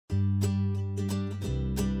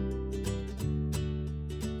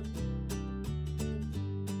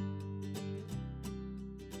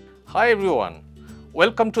Hi everyone,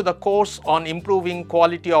 welcome to the course on improving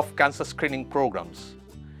quality of cancer screening programs.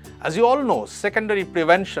 As you all know, secondary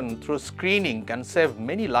prevention through screening can save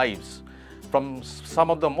many lives from some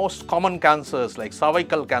of the most common cancers like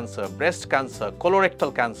cervical cancer, breast cancer,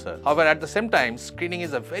 colorectal cancer. However, at the same time, screening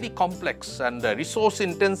is a very complex and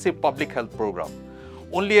resource-intensive public health program.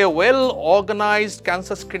 Only a well-organized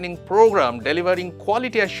cancer screening program delivering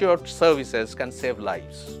quality-assured services can save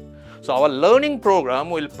lives. So our learning program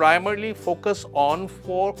will primarily focus on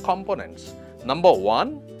 4 components. Number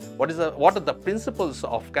 1, what are the principles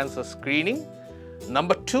of cancer screening?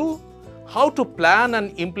 Number 2, how to plan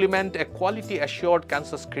and implement a quality-assured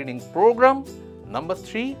cancer screening program. Number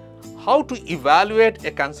 3, how to evaluate a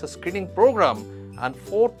cancer screening program. And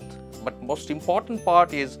 4th, but most important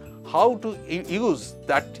part is how to use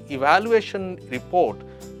that evaluation report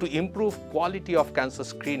to improve quality of cancer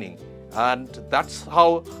screening. And that's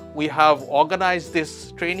how we have organized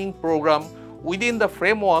this training program within the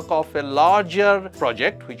framework of a larger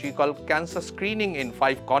project which we call Cancer Screening in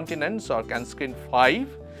 5 Continents, or CanScreen5.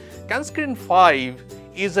 CanScreen5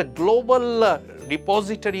 is a global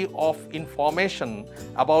repository of information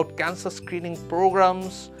about cancer screening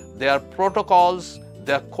programs, their protocols,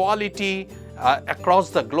 their quality across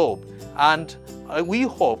the globe. And we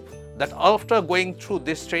hope that after going through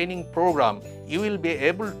this training program, you will be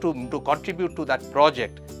able to contribute to that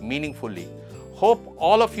project meaningfully. Hope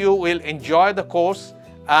all of you will enjoy the course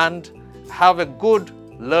and have a good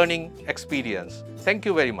learning experience. Thank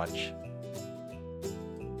you very much.